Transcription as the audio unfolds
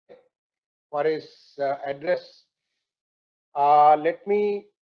for his address. Let me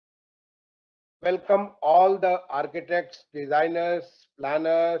welcome all the architects, designers,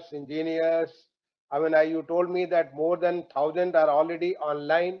 planners, engineers. You told me that more than 1,000 are already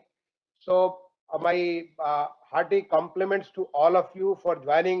online. So, my hearty compliments to all of you for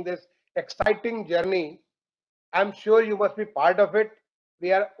joining this exciting journey. I'm sure you must be part of it.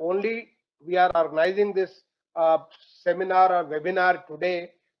 We are organizing this seminar or webinar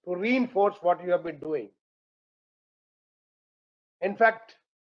today to reinforce what you have been doing. In fact,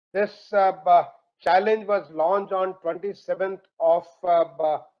 this challenge was launched on 27th of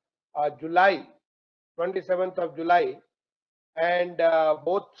July, 27th of July, and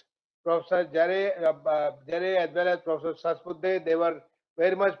both Professor Jare as well as Professor Saspude, they were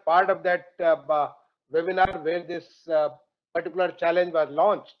very much part of that webinar where this particular challenge was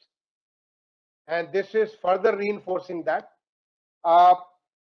launched. And this is further reinforcing that. Uh,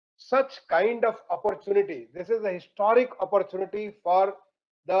 Such kind of opportunity, this is a historic opportunity for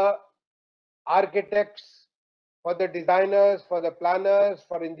the architects, for the designers, for the planners,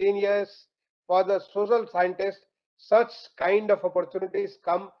 for engineers, for the social scientists. Such kind of opportunities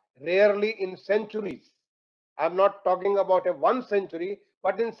come rarely in centuries. I'm not talking about a 1 century,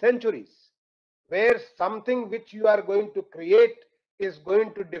 but in centuries, where something which you are going to create is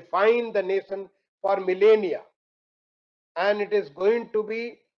going to define the nation for millennia, and it is going to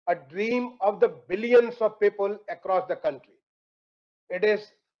be a dream of the billions of people across the country. It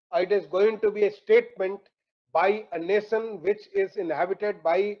is going to be a statement by a nation which is inhabited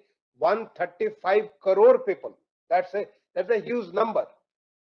by 135 crore people. That's a huge number.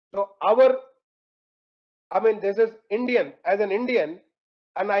 So this is Indian. As an Indian,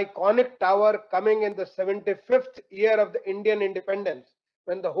 an iconic tower coming in the 75th year of the Indian independence,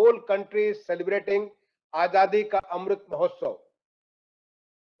 when the whole country is celebrating Azadi Ka Amrit Mahotsav,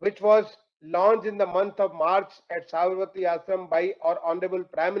 which was launched in the month of March at Sabarmati Ashram by our Honorable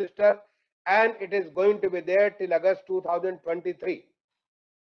Prime Minister, and it is going to be there till August 2023.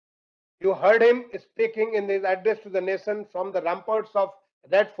 You heard him speaking in his address to the nation from the ramparts of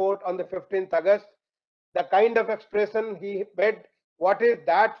Red Fort on the 15th August. The kind of expression he made, what is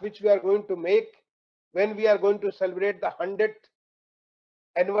that which we are going to make when we are going to celebrate the 100th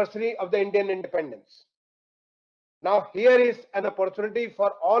anniversary of the Indian independence. Now, here is an opportunity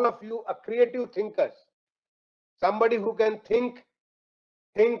for all of you, creative thinkers, somebody who can think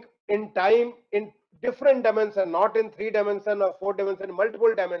in time in different dimensions, not in 3 dimensions or 4 dimensions,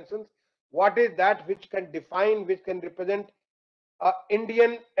 multiple dimensions. What is that which can define, which can represent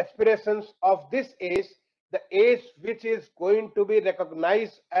Indian aspirations of this age, the age which is going to be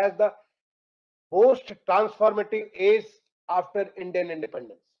recognized as the most transformative age after Indian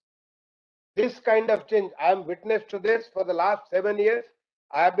independence. This kind of change, I am witness to this for the last 7 years.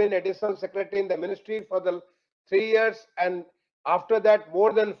 I have been additional secretary in the ministry for the 3 years, and after that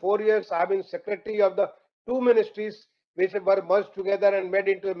more than 4 years I have been secretary of the 2 ministries which were merged together and made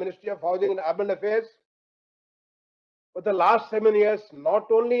into the Ministry of Housing and Urban Affairs. For the last 7 years,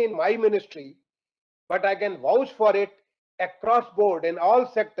 not only in my ministry, but I can vouch for it across board in all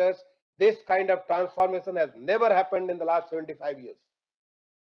sectors, this kind of transformation has never happened in the last 75 years.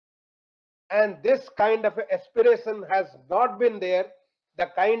 And this kind of aspiration has not been there, the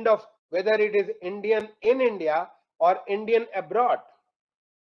kind of, whether it is Indian in India or Indian abroad.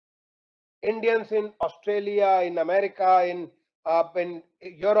 Indians in Australia, in America, in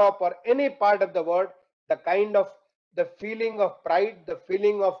Europe or any part of the world, the kind of the feeling of pride, the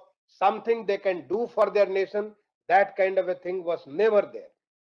feeling of something they can do for their nation, that kind of a thing was never there.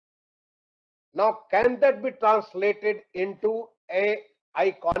 Now, can that be translated into a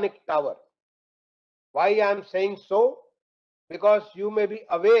iconic tower? Why I am saying so? Because you may be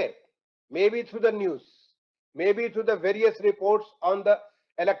aware, maybe through the news, maybe through the various reports on the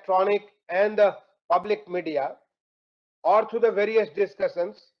electronic and the public media, or through the various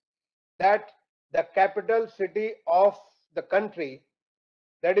discussions, that the capital city of the country,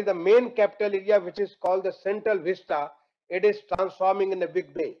 that is the main capital area, which is called the Central Vista, it is transforming in a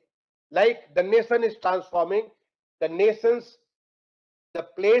big way. Like the nation is transforming, the nation's, the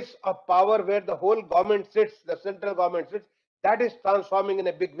place of power where the whole government sits, the central government sits, that is transforming in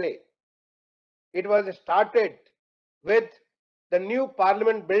a big way. It was started with the new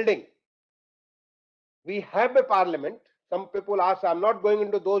parliament building. We have a parliament. Some people ask, I'm not going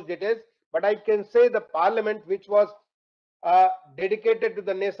into those details, but I can say the parliament which was dedicated to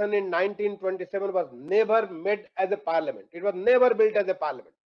the nation in 1927 was never made as a parliament. It was never built as a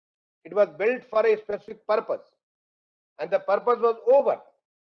parliament. It was built for a specific purpose, and the purpose was over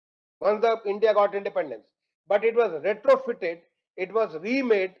once the India got independence. But it was retrofitted, it was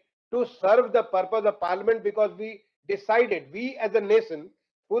remade to serve the purpose of Parliament, because we decided, we as a nation,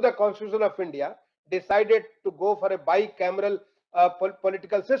 through the Constitution of India, decided to go for a bicameral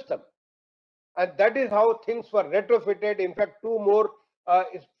political system. And that is how things were retrofitted. In fact, two more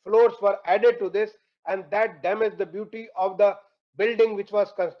floors were added to this, and that damaged the beauty of the building which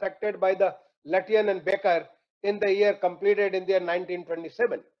was constructed by the Latian and Baker in the year completed in the year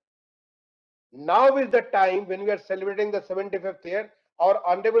 1927. Now is the time when we are celebrating the 75th year. Our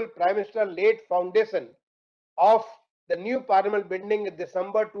Honorable Prime Minister laid foundation of the new Parliament building in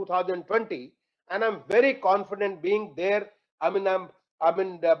December 2020, and I'm very confident being there. I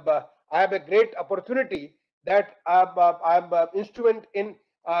have a great opportunity that I'm instrument in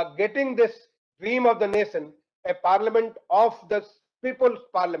getting this dream of the nation, a Parliament of the People's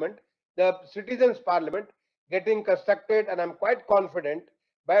Parliament, the Citizens' Parliament, getting constructed, and I'm quite confident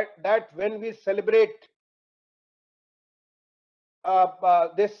that when we celebrate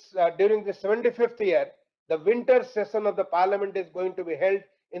during the 75th year, the winter session of the Parliament is going to be held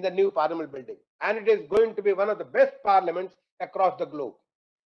in the new Parliament building, and it is going to be one of the best parliaments across the globe.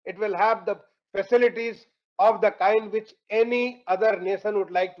 It will have the facilities of the kind which any other nation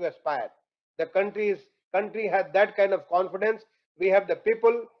would like to aspire. The country has that kind of confidence. We have the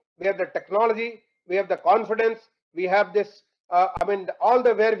people, we have the technology, we have the confidence, we have this, all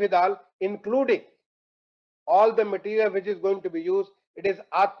the wherewithal, including all the material which is going to be used. It is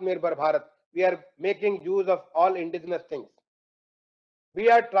Atmanirbhar Bharat. We are making use of all indigenous things. We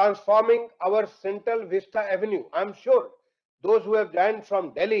are transforming our Central Vista Avenue. I'm sure those who have joined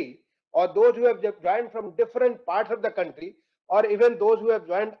from Delhi, or those who have joined from different parts of the country, or even those who have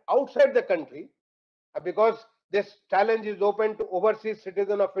joined outside the country, because this challenge is open to overseas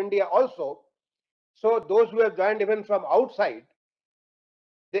citizens of India also. So those who have joined even from outside,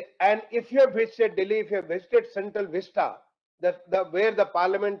 and if you have visited Delhi, if you have visited Central Vista, where the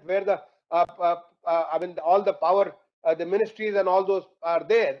Parliament, where the all the power, the ministries and all those are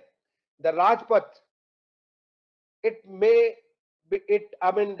there, the Rajpath, it may be, it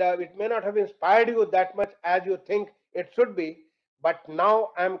may not have inspired you that much as you think it should be, but now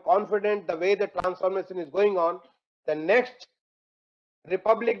I am confident the way the transformation is going on, the next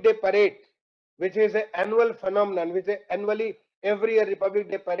Republic Day parade, which is an annual phenomenon, which is annually every year Republic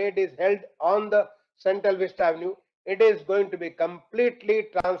Day parade is held on the Central Vista Avenue. It is going to be completely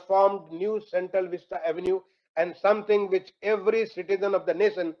transformed new Central Vista Avenue, and something which every citizen of the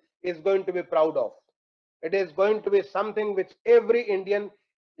nation is going to be proud of. It is going to be something which every Indian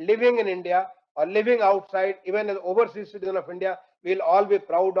living in India or living outside, even as overseas citizen of India, will all be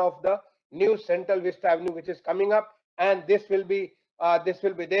proud of the new Central Vista Avenue which is coming up, and this will be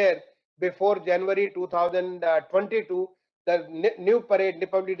there before January 2022. The new parade,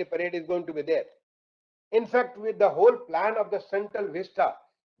 Republic Day parade, is going to be there. In fact, with the whole plan of the Central Vista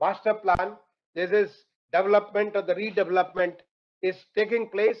master plan, this is development or the redevelopment is taking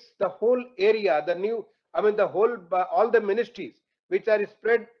place. The whole area, the new, the whole, all the ministries which are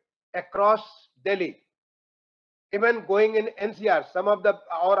spread across Delhi, even going in NCR, some of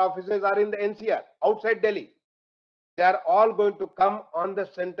our offices are in the NCR, outside Delhi. They are all going to come on the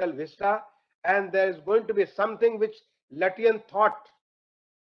Central Vista, and there is going to be something which Latian thought.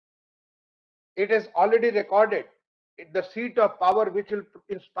 It is already recorded. The seat of power which will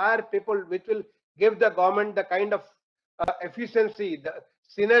inspire people, which will give the government the kind of efficiency, the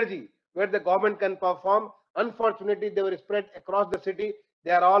synergy where the government can perform. Unfortunately, they were spread across the city.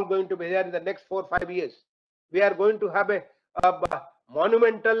 They are all going to be here in the next 4 or 5 years. We are going to have a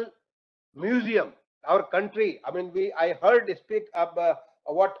monumental museum. Our country, I heard speak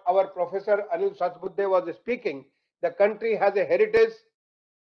what our Professor Anil Sachbudhe was speaking. The country has a heritage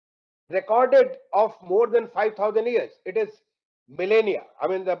recorded of more than 5,000 years. It is millennia.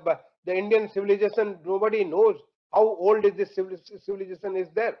 The Indian civilization, nobody knows how old is this civilization is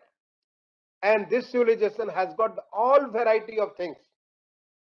there. And this civilization has got all variety of things.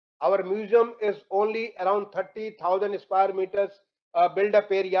 Our museum is only around 30,000 square meters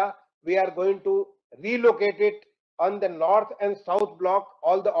build-up area. We are going to relocate it on the north and south block.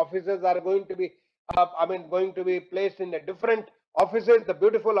 All the offices are going to be, going to be placed in the different offices, the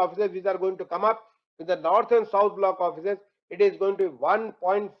beautiful offices which are going to come up. In the north and south block offices, it is going to be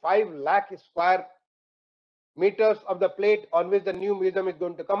 1.5 lakh square meters of the plate on which the new museum is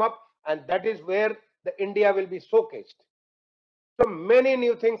going to come up, and that is where the India will be showcased. So many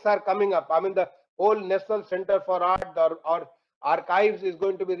new things are coming up. The whole National Center for Art or archives is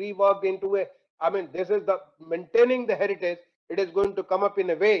going to be reworked into a, this is the maintaining the heritage. It is going to come up in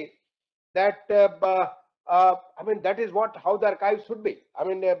a way that that is how the archives should be.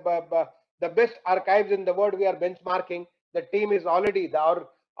 The best archives in the world we are benchmarking. The team is already, our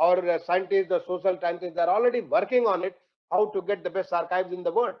our scientists, the social scientists, they're already working on it, how to get the best archives in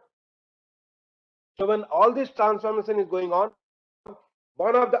the world. So when all this transformation is going on,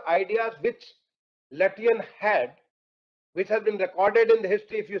 one of the ideas which Latvian had, which has been recorded in the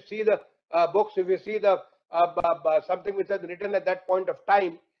history, if you see the books, if you see the something which has been written at that point of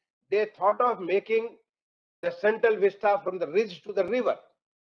time, they thought of making the central vista from the ridge to the river.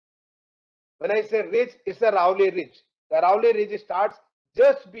 When I say ridge, it's the Rauli Ridge. The Rauli Ridge starts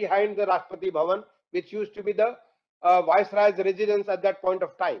just behind the Rashtrapati Bhavan, which used to be the Viceroy's residence at that point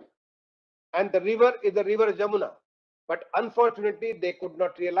of time. And the river is the river Jamuna. But unfortunately, they could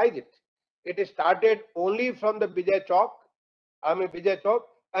not realize it. It started only from the Vijay Chowk,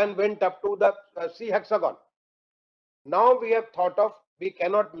 and went up to the sea hexagon. Now we have thought of, we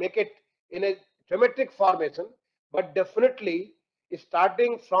cannot make it in a geometric formation, but definitely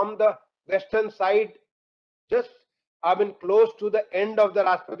starting from the western side, just close to the end of the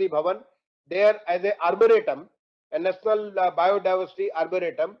Rashtrapati Bhavan, there as a arboretum, a national biodiversity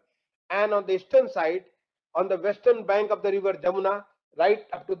arboretum, and on the eastern side, on the western bank of the river Jamuna, right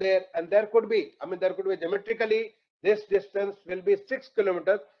up to there, and there could be, geometrically, this distance will be 6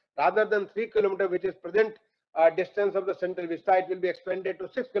 kilometers rather than 3 kilometers, which is present distance of the central vista. It will be expanded to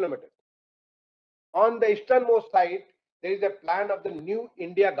 6 kilometers. On the easternmost side, there is a plan of the New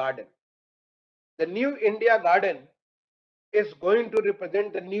India Garden. The New India Garden is going to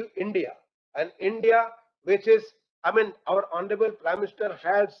represent the new India, an India which is, our Honorable Prime Minister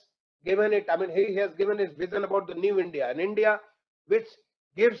has given it, he has given his vision about the new India, an India which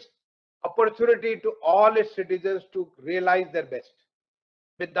gives opportunity to all its citizens to realize their best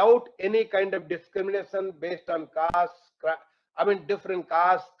without any kind of discrimination based on caste, different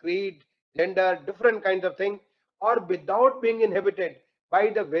caste, creed, gender, different kinds of things, or without being inhibited by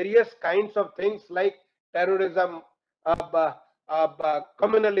the various kinds of things like terrorism,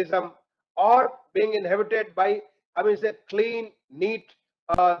 communalism, or being inhabited by, say, clean, neat.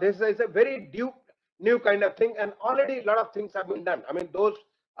 This is a very new kind of thing, and already a lot of things have been done. Those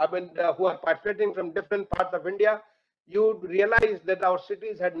who are participating from different parts of India, you realize that our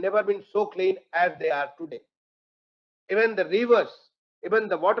cities had never been so clean as they are today. Even the rivers, even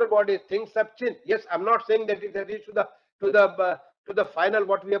the water bodies, things have changed. Yes, I'm not saying that it has reached to the final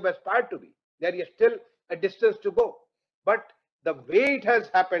what we have aspired to be. There is still a distance to go, but the way it has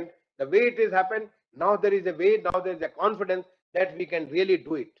happened, the way it has happened, now there is a way, now there is a confidence that we can really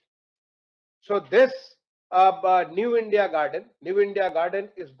do it. So this New India Garden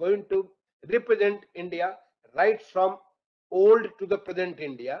is going to represent India right from old to the present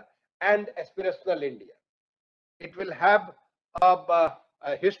India and aspirational India. It will have a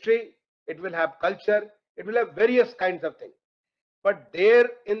history, it will have culture, it will have various kinds of things. But there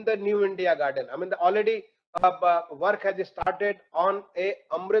in the New India Garden, already work has started on a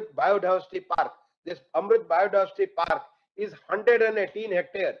Amrit Biodiversity Park. This Amrit Biodiversity Park is 118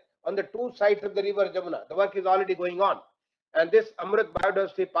 hectares on the two sides of the river Jamuna. The work is already going on. And this Amrit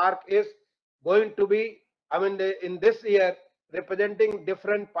Biodiversity Park is going to be, in this year, representing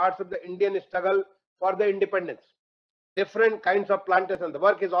different parts of the Indian struggle for the independence. Different kinds of plantation. The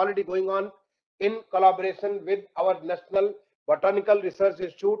work is already going on in collaboration with our National Botanical Research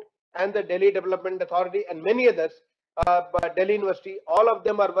Institute and the Delhi Development Authority and many others, Delhi University. All of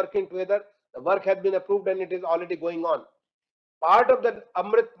them are working together. The work has been approved and it is already going on. Part of the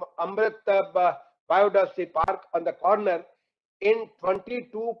Amrit Biodiversity Park on the corner in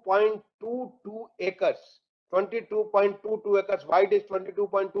 22.22 acres. 22.22 acres. Why it is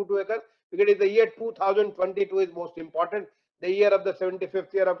 22.22 acres? Because it is the year 2022 is most important, the year of the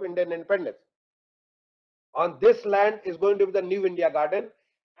 75th year of Indian independence. On this land is going to be the New India Garden,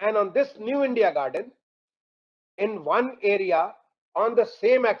 and on this New India Garden, in one area on the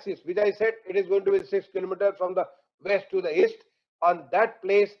same axis, which I said it is going to be 6 kilometers from the west to the east, on that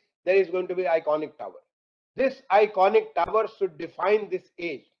place there is going to be iconic tower. This iconic tower should define this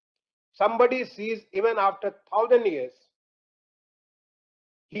age. Somebody sees even after 1,000 years,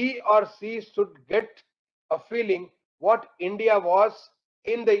 he or she should get a feeling what India was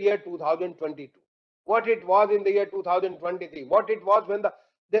in the year 2022, what it was in the year 2023, what it was when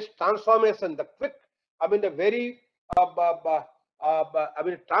this transformation, the quick, the very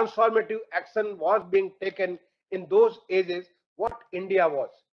transformative action was being taken in those ages, what India was,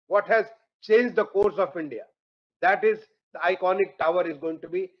 what has changed the course of India. That is the iconic tower is going to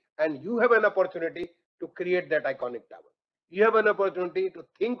be, and you have an opportunity to create that iconic tower. You have an opportunity to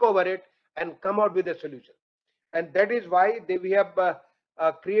think over it and come out with a solution. And that is why we have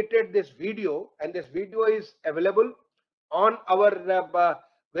created this video, and this video is available on our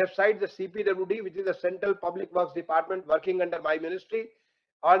website, the CPWD, which is the Central Public Works Department working under my ministry.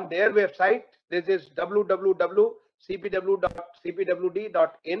 on their website. This is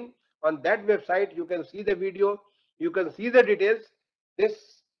www.cpw.cpwd.in. On that website, you can see the video, you can see the details.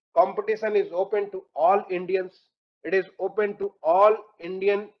 This competition is open to all Indians. It is open to all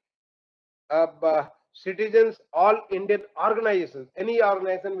Indian citizens, all Indian organizations. Any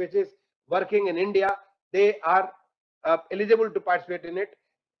organization which is working in India, they are eligible to participate in it.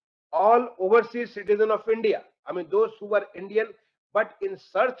 All overseas citizens of India, I mean those who were Indian but in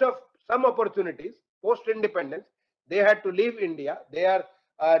search of some opportunities post independence, they had to leave India. They are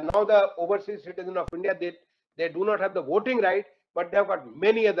now the overseas citizen of India. They do not have the voting right, but they have got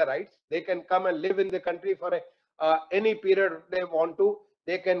many other rights. They can come and live in the country for any period they want to.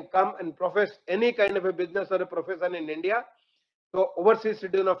 They can come and profess any kind of a business or a profession in India. So overseas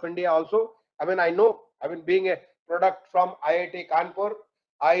citizen of India also. I mean, I know, I mean, being a product from IIT Kanpur,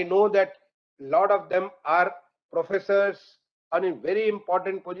 I know that a lot of them are professors and in very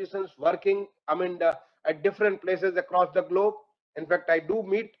important positions working, I mean, at different places across the globe. In fact, I do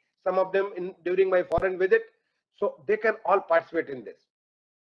meet some of them during my foreign visit. So they can all participate in this.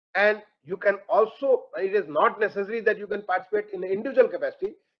 And you can also, it is not necessary that you can participate in an individual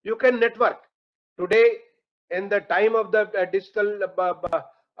capacity. You can network. Today, in the time of the digital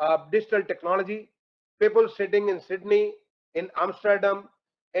technology, people sitting in Sydney, in Amsterdam,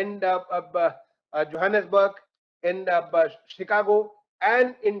 in Johannesburg, in Chicago,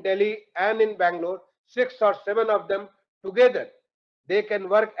 and in Delhi, and in Bangalore, 6 or 7 of them together, they can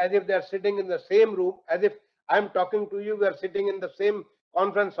work as if they are sitting in the same room, as if I'm talking to you, we are sitting in the same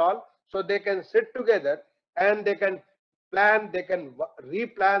conference hall. So they can sit together and they can plan, they can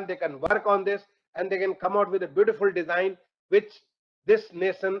replan, they can work on this, and they can come out with a beautiful design which this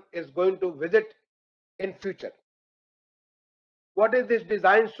nation is going to visit in future. What is this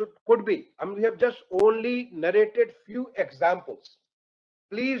design could be? I mean, we have just only narrated few examples.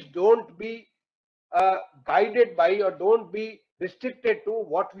 Please don't be guided by or don't be restricted to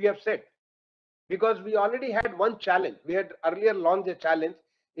what we have said, because we already had one challenge. We had earlier launched a challenge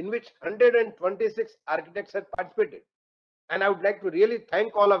in which 126 architects had participated, and I would like to really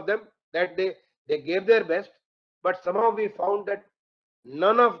thank all of them that they gave their best, but somehow we found that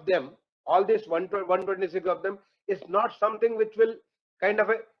none of them, all this 126 of them, is not something which will kind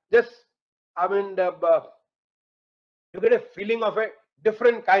of just, I mean, you get a feeling of a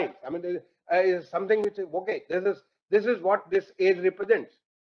different kind. I mean, is something which is okay. This is what this age represents.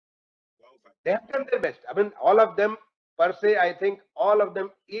 They have done their best. I mean, all of them per se. I think all of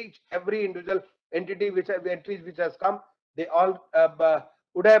them, every individual entity which have entries which has come, they all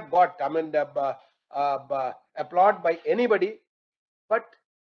would have got, I mean, applaud by anybody. But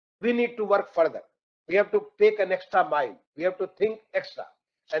we need to work further. We have to take an extra mile. We have to think extra,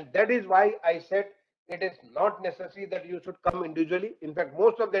 and that is why I said it is not necessary that you should come individually. In fact,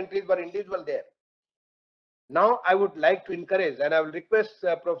 most of the entries were individual there. Now I would like to encourage, and I will request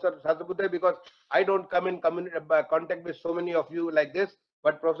Professor Sasabudde, because I don't come in contact with so many of you like this,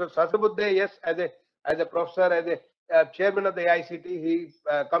 but Professor Sasabudde, yes, as a professor, as a chairman of the AICT, he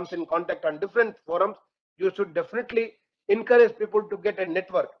comes in contact on different forums. You should definitely encourage people to get a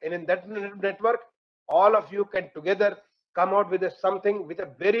network, and in that network, all of you can together come out with something with a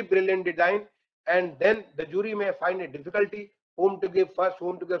very brilliant design, and then the jury may find a difficulty whom to give first,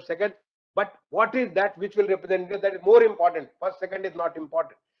 whom to give second. But what is that which will represent it? That is more important. First, second is not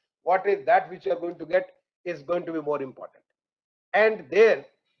important. What is that which you are going to get is going to be more important. And there,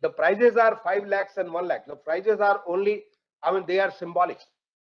 the prizes are 5 lakhs and 1 lakh. The prizes are only, I mean, they are symbolic.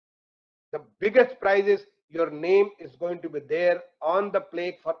 The biggest prize is your name is going to be there on the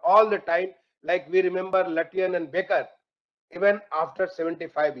plaque for all the time. Like we remember Latian and Baker, even after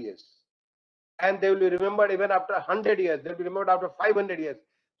 75 years. And they will be remembered even after 100 years. They will be remembered after 500 years.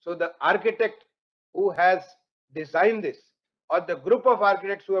 So the architect who has designed this, or the group of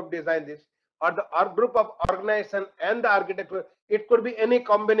architects who have designed this, or the group of organization and the architect, it could be any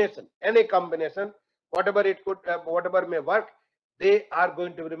combination, whatever it could, whatever may work, they are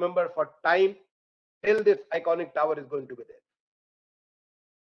going to remember for time till this iconic tower is going to be there.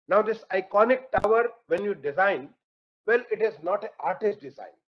 Now this iconic tower, when you design, well, it is not an artist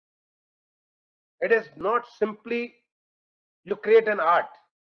design. It is not simply you create an art.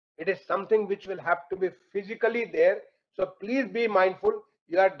 It is something which will have to be physically there. So please be mindful.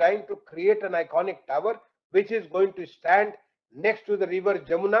 You are trying to create an iconic tower which is going to stand next to the river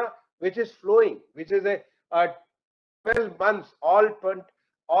Jamuna, which is flowing, which is a 12 months, all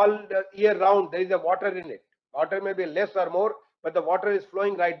year round. There is a water in it. Water may be less or more, but the water is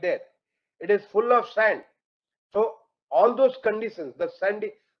flowing right there. It is full of sand. So all those conditions, the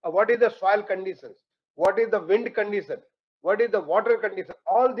sandy, what is the soil conditions? What is the wind condition? what is the water condition.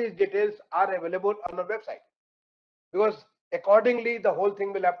 All these details are available on our website, because accordingly the whole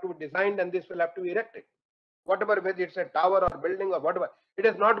thing will have to be designed and this will have to be erected. Whatever, whether it's a tower or building or whatever, it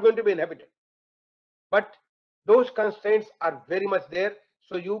is not going to be inhabited. But those constraints are very much there,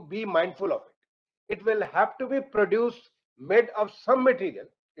 so you be mindful of it. It will have to be produced, made of some material.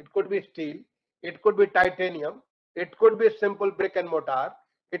 It could be steel, it could be titanium, it could be simple brick and mortar,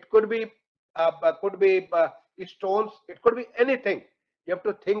 it could be stones, it could be anything. You have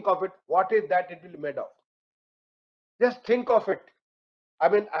to think of it. What is that it will be made of? Just think of it. I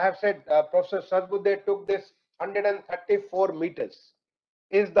mean, I have said, Professor Sadbuddhe took this 134 meters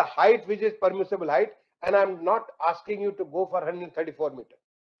is the height which is permissible height, and I'm not asking you to go for 134 meters.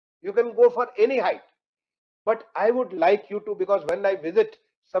 You can go for any height, but I would like you to, because when I visit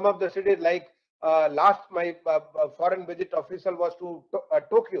some of the cities, like last my foreign visit official was to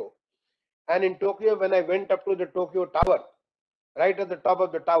Tokyo, and in Tokyo, when I went up to the Tokyo Tower, right at the top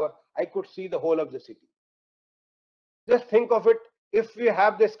of the tower, I could see the whole of the city. Just think of it, if we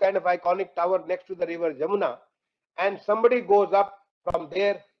have this kind of iconic tower next to the river Jamuna, and somebody goes up from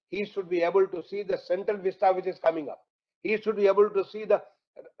there, he should be able to see the central vista which is coming up. He should be able to see the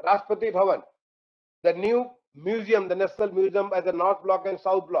Rashtrapati Bhavan, the new museum, the National Museum as a north block and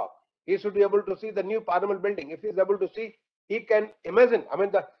south block. He should be able to see the new Parliament building. If he is able to see, he can imagine. I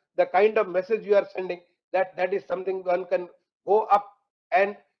mean, the kind of message you are sending, that is something one can go up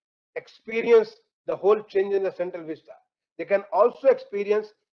and experience the whole change in the central vista. They can also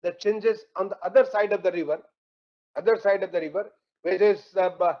experience the changes on the other side of the river, which is I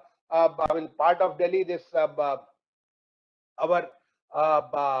mean, part of Delhi. This our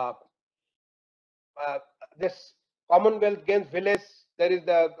this Commonwealth Games village. There is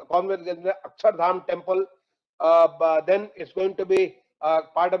the Commonwealth Games Akshardham temple. Then it's going to be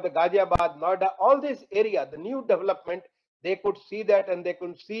part of the Ghaziabad, Noida. All this area, the new development, they could see that, and they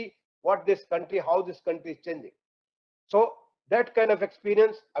could see what this country, how this country is changing. So that kind of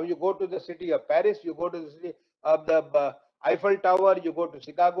experience, you go to the city of Paris, you go to the city of the Eiffel Tower, you go to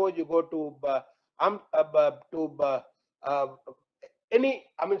Chicago, you go to uh, any,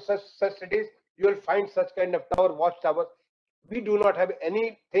 I mean, such cities, you will find such kind of tower, watchtowers. We do not have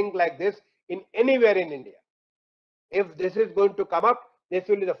anything like this in anywhere in India. If this is going to come up, this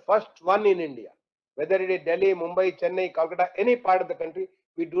will be the first one in India. Whether it is Delhi, Mumbai, Chennai, Calcutta, any part of the country,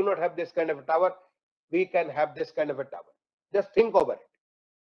 we do not have this kind of a tower. We can have this kind of a tower. Just think over it.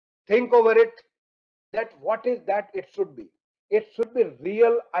 Think over it, that what is that it should be. It should be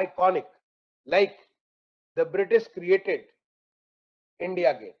real iconic, like the British created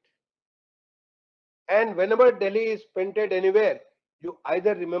India Gate. And whenever Delhi is painted anywhere, you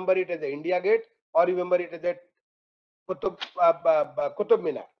either remember it as the India Gate or remember it as the Qutub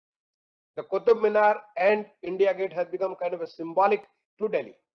Minar. The Qutub Minar and India Gate has become kind of a symbolic to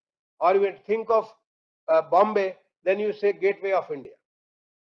Delhi. Or you think of Bombay, then you say Gateway of India.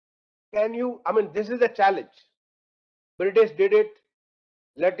 Can you, I mean, this is a challenge. British did it,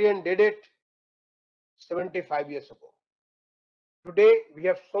 Latvian did it 75 years ago. Today, we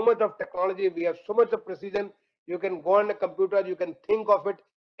have so much of technology, we have so much of precision. You can go on a computer, you can think of it,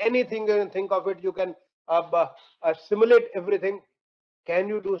 anything you can think of it, you can simulate everything. Can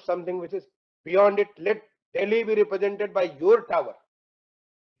you do something which is beyond it? Let Delhi be represented by your tower,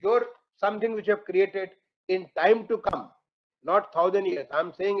 your something which you have created in time to come, not 1,000 years.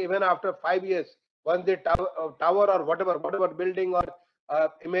 I'm saying even after 5 years, once the tower or whatever building or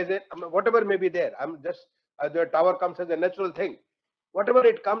image, whatever may be there, I'm just the tower comes as a natural thing. Whatever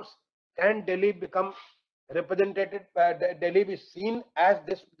it comes, can Delhi become represented? Delhi be seen as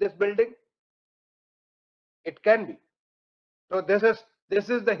this building? It can be. So this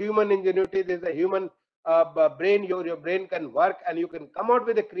is the human ingenuity. This is the human brain. Your brain can work, and you can come out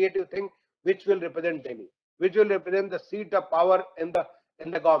with a creative thing which will represent Delhi, which will represent the seat of power in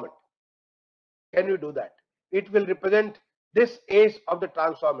the government. Can you do that? It will represent this age of the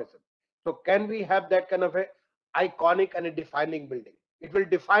transformation. So can we have that kind of a iconic and a defining building? It will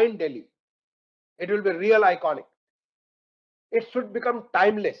define Delhi. It will be real iconic. It should become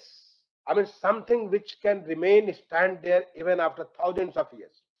timeless. I mean, something which can remain, stand there even after thousands of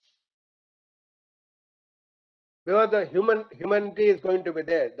years. Because the humanity is going to be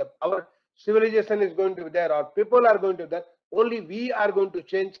there, our civilization is going to be there, our people are going to be there. Only we are going to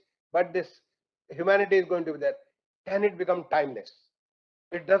change, but this humanity is going to be there. Can it become timeless?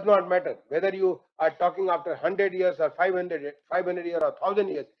 It does not matter whether you are talking after 100 years or 500 years or 1,000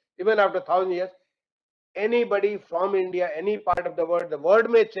 years. Even after 1,000 years, anybody from India, any part of the world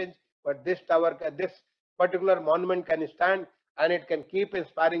may change, but this tower, this particular monument can stand, and it can keep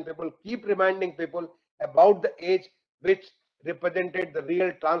inspiring people, keep reminding people about the age which represented the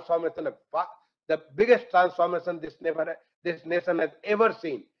real transformation, the biggest transformation this nation has ever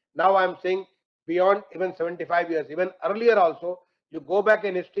seen. Now I'm saying beyond even 75 years, even earlier also, you go back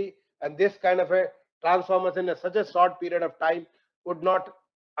in history, and this kind of a transformation in such a short period of time would not,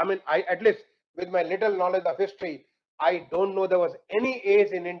 I mean, I, at least with my little knowledge of history, I don't know there was any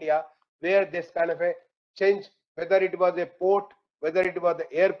age in India where this kind of a change, whether it was a port, whether it was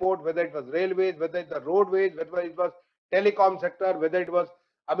the airport, whether it was railways, whether it was roadways, whether it was telecom sector, whether it was,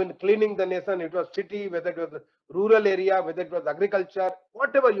 I mean, cleaning the nation, it was city, whether it was the rural area, whether it was agriculture,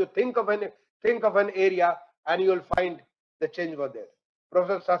 whatever you think of an area, and you will find the change was there.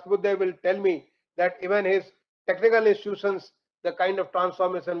 Professor Sasbudde will tell me that even his technical institutions, the kind of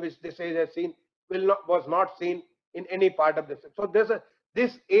transformation which this age has seen, was not seen in any part of this. So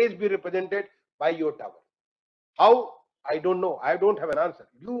this age be represented by your tower. How? I don't know. I don't have an answer.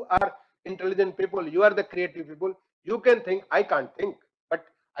 You are intelligent people. You are the creative people. You can think. I can't think, but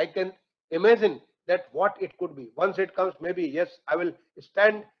I can imagine that what it could be. Once it comes, maybe yes, I will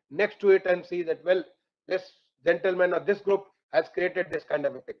stand next to it and see that, well, this gentleman or this group has created this kind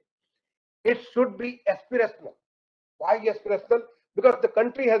of a thing. It should be aspirational. Why aspirational? Because the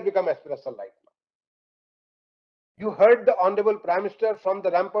country has become aspirational right now. You heard the Honorable Prime Minister from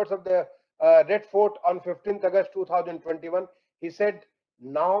the ramparts of the Red Fort on 15th August 2021. He said,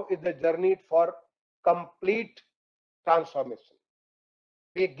 now is the journey for complete transformation.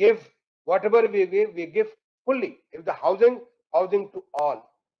 We give whatever we give fully. If the housing to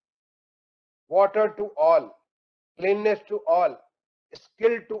all, water to all, cleanness to all,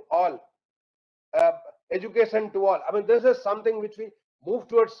 skill to all, uh, education to all. I mean, this is something which we move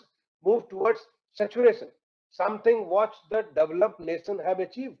towards saturation. Something what the developed nation have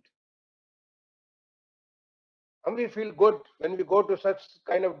achieved. And we feel good when we go to such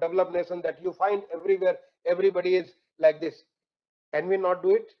kind of developed nation that you find everywhere everybody is like this. Can we not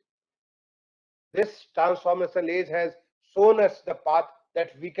do it? This transformation age has shown us the path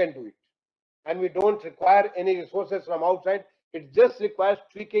that we can do it, and we don't require any resources from outside. It just requires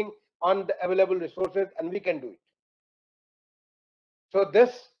tweaking on the available resources, and we can do it. So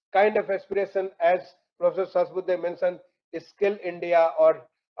this kind of aspiration, as Professor Sasbudde mentioned, is Skill India or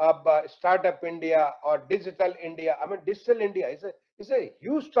Startup India or Digital India. I mean, Digital India is a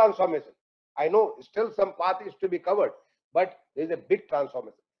huge transformation. I know still some path is to be covered, but there is a big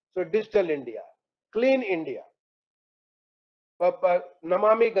transformation. So Digital India, Clean India,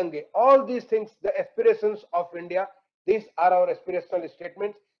 Namami Gange, all these things, the aspirations of India, these are our aspirational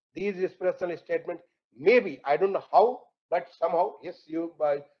statements. These aspirational statements, maybe, I don't know how, but somehow, yes, you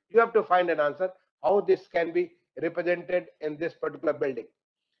have to find an answer how this can be represented in this particular building.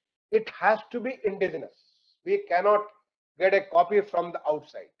 It has to be indigenous. We cannot get a copy from the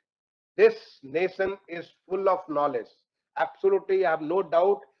outside. This nation is full of knowledge. Absolutely, I have no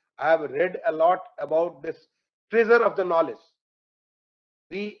doubt. I have read a lot about this treasure of the knowledge.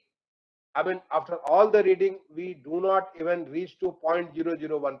 I mean, after all the reading, we do not even reach to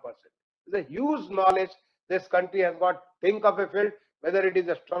 0.001%. It's a huge knowledge this country has got. Think of a field, whether it is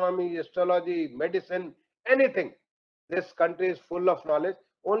astronomy, astrology, medicine, anything. This country is full of knowledge.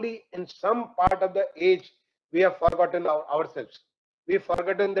 Only in some part of the age, we have forgotten ourselves. We've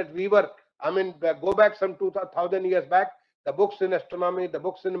forgotten that we were, I mean, go back some 2000 years back, the books in astronomy, the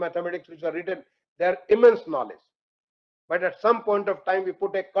books in mathematics which are written, they are immense knowledge. But at some point of time, we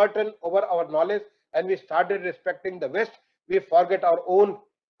put a curtain over our knowledge and we started respecting the West. We forget our own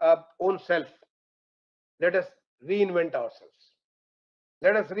self. Let us reinvent ourselves.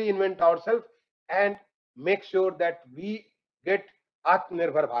 Let us reinvent ourselves and make sure that we get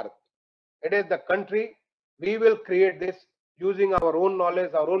Atmanirbhar Bharat. It is the country. We will create this using our own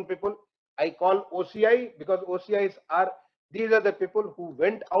knowledge, our own people. I call OCI because OCIs are, these are the people who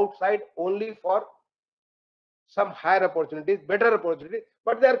went outside only for some higher opportunities, better opportunities,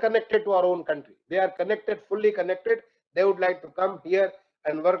 but they are connected to our own country. They are connected, fully connected. They would like to come here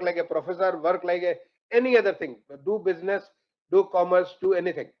and work like a professor, work like any other thing, do business, do commerce, do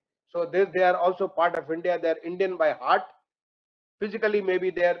anything. So they are also part of India. They are Indian by heart. Physically,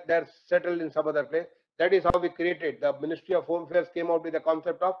 maybe they're settled in some other place. That is how we created. The Ministry of Home Affairs came out with the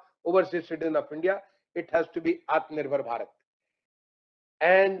concept of overseas citizen of India. It has to be Atmanirbhar Bharat,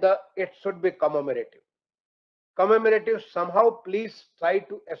 and it should be commemorative. Commemorative, somehow please try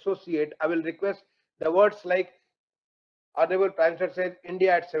to associate. I will request the words like Honorable Prime Minister says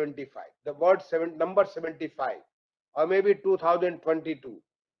India at 75, the word number 75, or maybe 2022,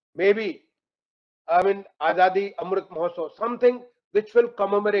 maybe, I mean, Azadi Amrit Mahotsav, something which will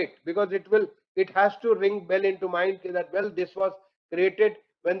commemorate, because it has to ring bell into mind that, well, this was created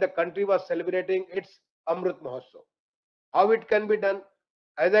when the country was celebrating its Amrit Mahotsav. How it can be done?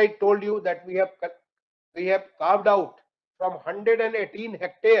 As I told you that we have carved out from 118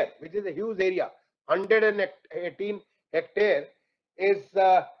 hectare, which is a huge area. 118 hectare is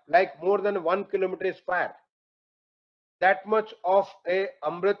like more than 1 kilometer square. That much of a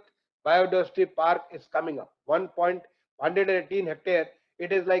Amrit biodiversity park is coming up. 118 hectare.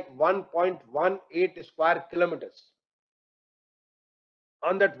 It is like 1.18 square kilometers.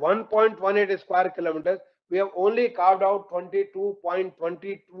 On that 1.18 square kilometers, we have only carved out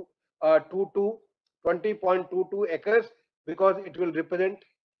 22.22 20.22 acres, because it will represent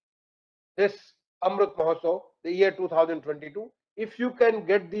this Amrit Mahotsav, the year 2022. If you can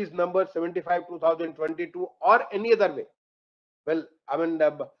get these numbers 75 2022 or any other way, well, I mean,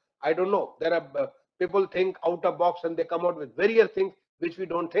 I don't know. There are people think out of box and they come out with various things which we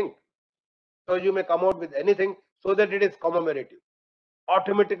don't think. So you may come out with anything so that it is commemorative.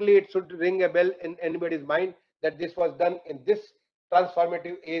 Automatically it should ring a bell in anybody's mind that this was done in this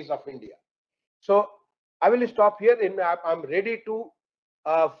transformative age of India. So I will stop here. I'm ready to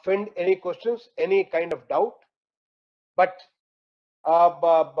find any questions, any kind of doubt, but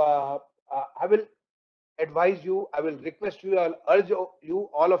I will advise you, I will request you, I'll urge you,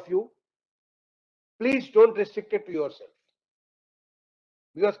 all of you, please don't restrict it to yourself,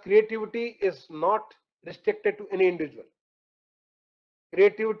 because creativity is not restricted to any individual.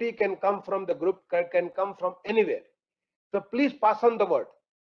 Creativity can come from the group, can come from anywhere. So please pass on the word.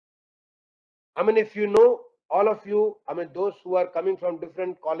 I mean, if you know, all of you, I mean, those who are coming from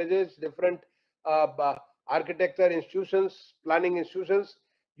different colleges, different architecture institutions, planning institutions,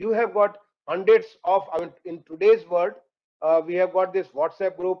 you have got hundreds of, I mean, in today's world, we have got this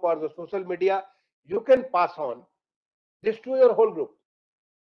WhatsApp group or the social media. You can pass on this to your whole group.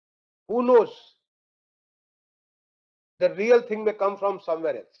 Who knows? The real thing may come from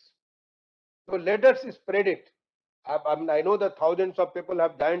somewhere else. So let us spread it. I mean, I know that thousands of people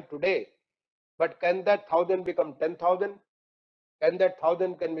have joined today, but can that 1,000 become 10,000? Can that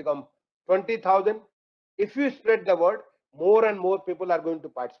 1,000 can become 20,000? If you spread the word, more and more people are going to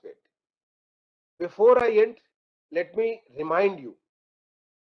participate. Before I end, let me remind you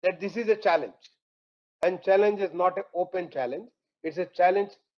that this is a challenge, and challenge is not an open challenge. It's a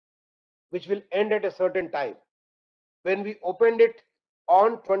challenge which will end at a certain time. When we opened it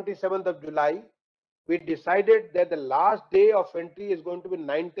on 27th of July, we decided that the last day of entry is going to be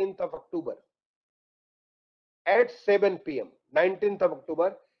 19th of October at 7 p.m. 19th of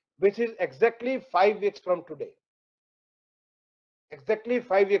October, which is exactly 5 weeks from today. Exactly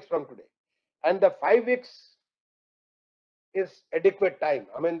 5 weeks from today. And the 5 weeks is adequate time.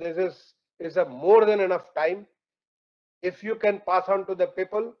 I mean, this is a more than enough time. If you can pass on to the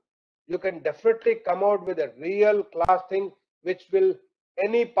people, you can definitely come out with a real class thing which will,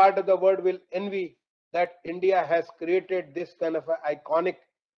 any part of the world will envy, that India has created this kind of iconic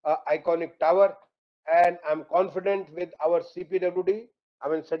tower. And I'm confident with our CPWD, I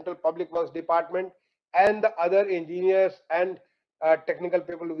mean Central Public Works Department, and the other engineers and technical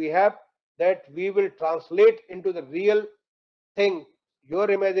people we have, that we will translate into the real thing.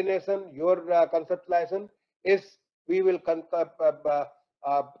 Your imagination, your conceptualization is, we will convert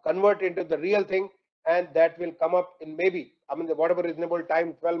into the real thing, and that will come up in maybe, I mean, whatever reasonable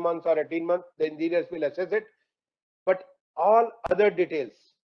time, 12 months or 18 months, the engineers will assess it. But all other details,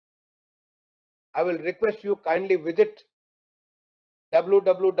 I will request you kindly visit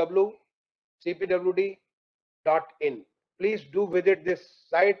www.cpwd.in. Please do visit this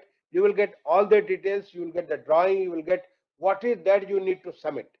site. You will get all the details. You will get the drawing. You will get what is that you need to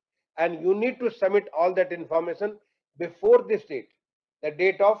submit. And you need to submit all that information before this date, the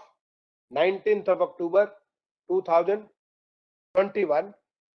date of 19th of October 2021,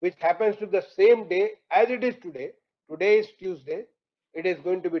 which happens to the same day as it is today. Today is Tuesday. It is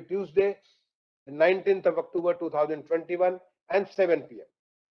going to be Tuesday, the 19th of October 2021 and 7 p.m.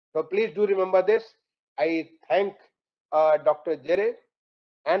 So please do remember this. I thank Dr. Jere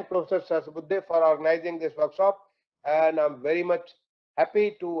and Professor Sasbuddhe for organizing this workshop, and I'm very much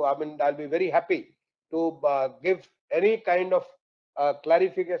happy to, I mean, I'll be very happy to give any kind of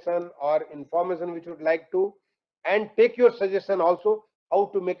clarification or information which you would like to, and take your suggestion also how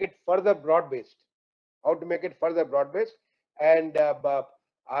to make it further broad-based, and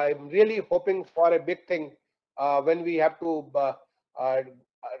I'm really hoping for a big thing when we have to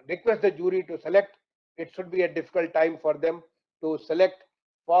request the jury to select. It should be a difficult time for them to select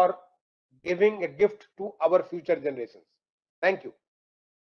for giving a gift to our future generations. Thank you.